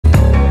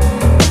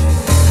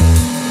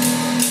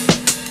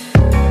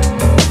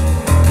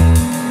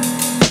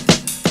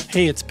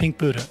Hey, it's Pink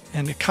Buddha,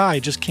 and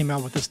Akai just came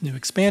out with this new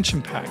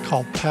expansion pack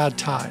called Pad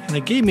Thai, and they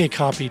gave me a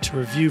copy to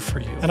review for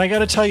you. And I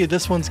gotta tell you,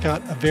 this one's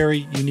got a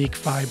very unique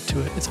vibe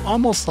to it. It's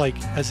almost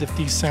like as if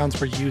these sounds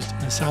were used in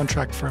a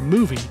soundtrack for a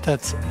movie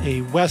that's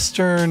a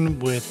Western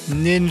with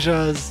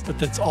ninjas, but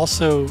that's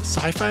also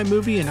sci-fi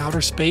movie in outer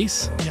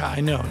space. Yeah,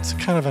 I know, it's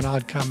kind of an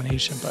odd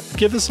combination, but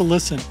give this a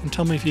listen and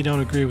tell me if you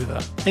don't agree with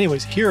that.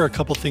 Anyways, here are a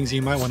couple things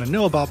you might want to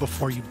know about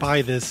before you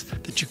buy this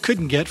that you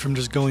couldn't get from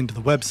just going to the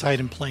website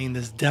and playing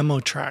this demo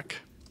track.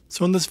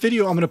 So in this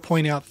video, I'm going to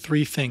point out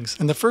three things.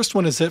 And the first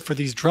one is that for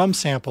these drum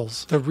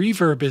samples, the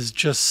reverb is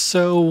just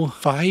so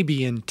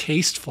vibey and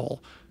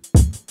tasteful.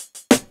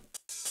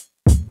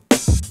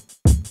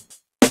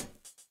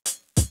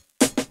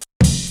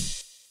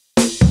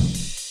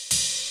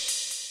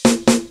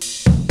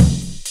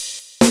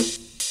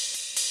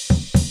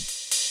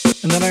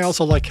 And then I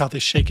also like how they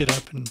shake it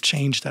up and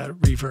change that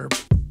reverb.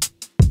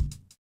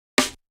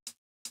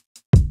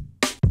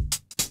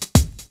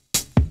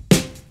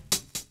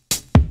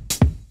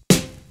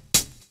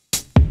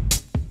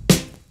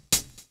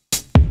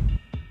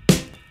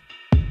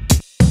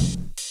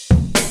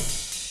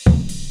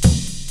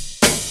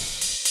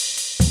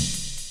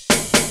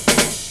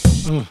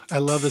 I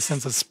love the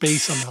sense of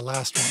space on the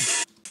last one.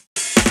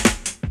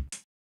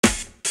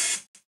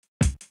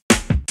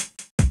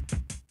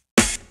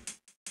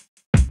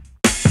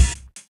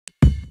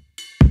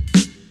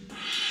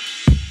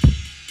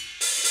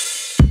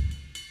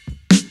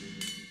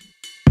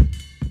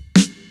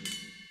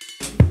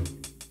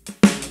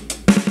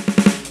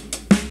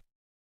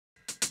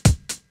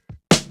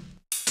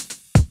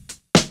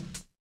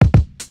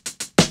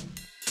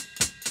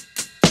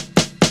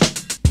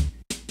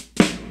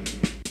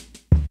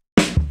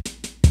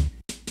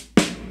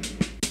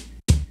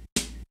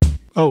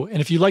 Oh,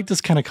 and if you like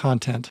this kind of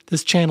content,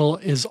 this channel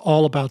is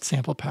all about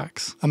sample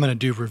packs. I'm going to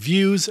do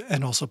reviews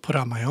and also put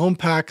out my own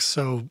packs,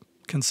 so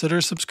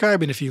consider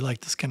subscribing if you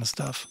like this kind of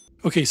stuff.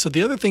 Okay, so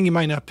the other thing you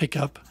might not pick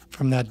up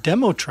from that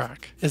demo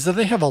track is that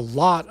they have a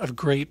lot of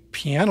great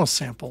piano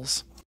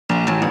samples.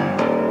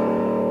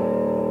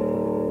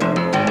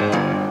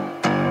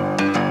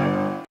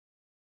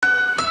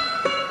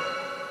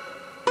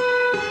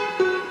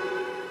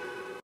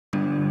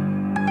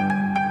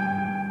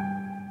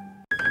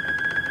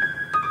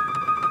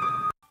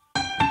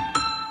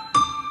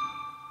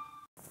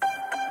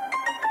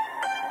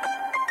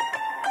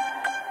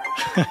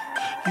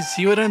 You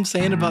see what I'm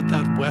saying about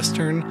that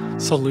Western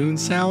saloon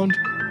sound?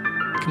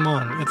 Come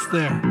on, it's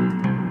there.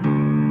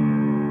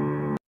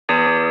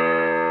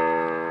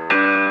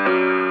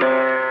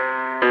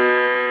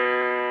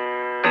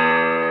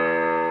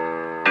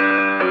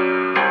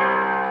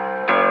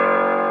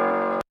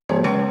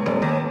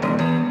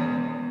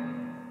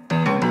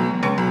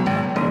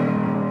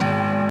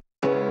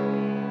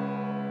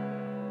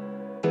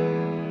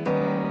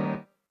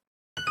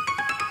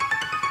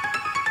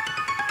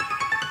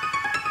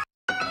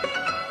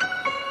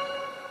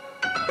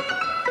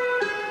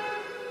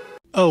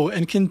 Oh,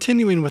 and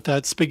continuing with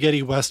that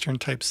spaghetti Western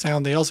type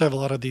sound, they also have a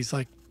lot of these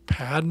like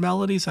pad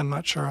melodies. I'm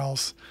not sure how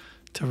else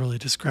to really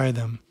describe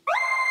them.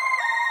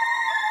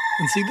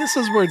 And see, this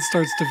is where it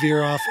starts to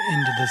veer off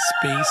into the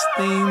space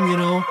theme, you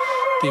know,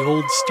 the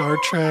old Star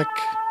Trek,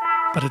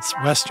 but it's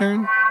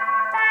Western.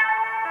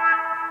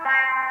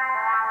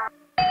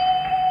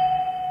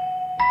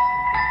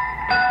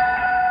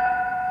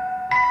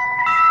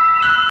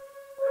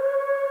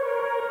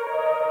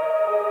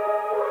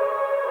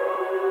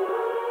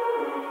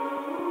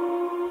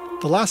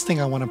 The last thing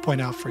I want to point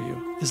out for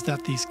you is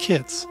that these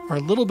kits are a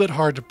little bit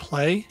hard to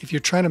play if you're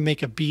trying to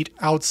make a beat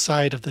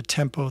outside of the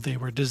tempo they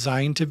were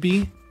designed to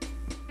be.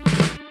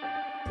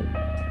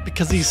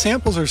 Because these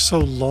samples are so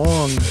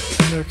long,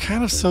 and they're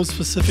kind of so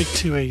specific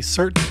to a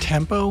certain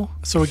tempo.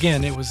 So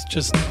again, it was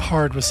just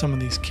hard with some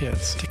of these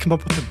kits to come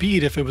up with a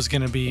beat if it was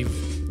going to be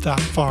that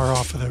far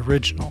off of the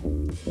original.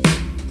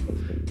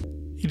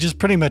 You just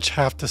pretty much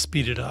have to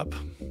speed it up.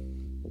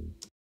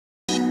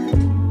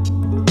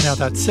 Now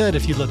that said,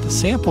 if you let the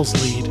samples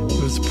lead,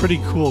 it was a pretty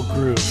cool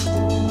groove.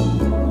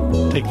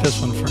 Take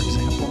this one for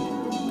example.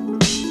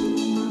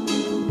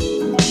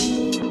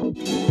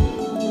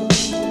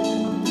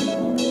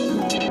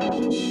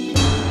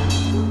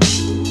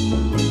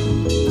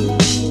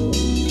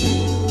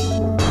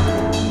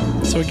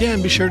 So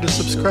again, be sure to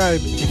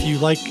subscribe if you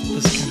like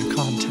this kind of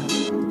content.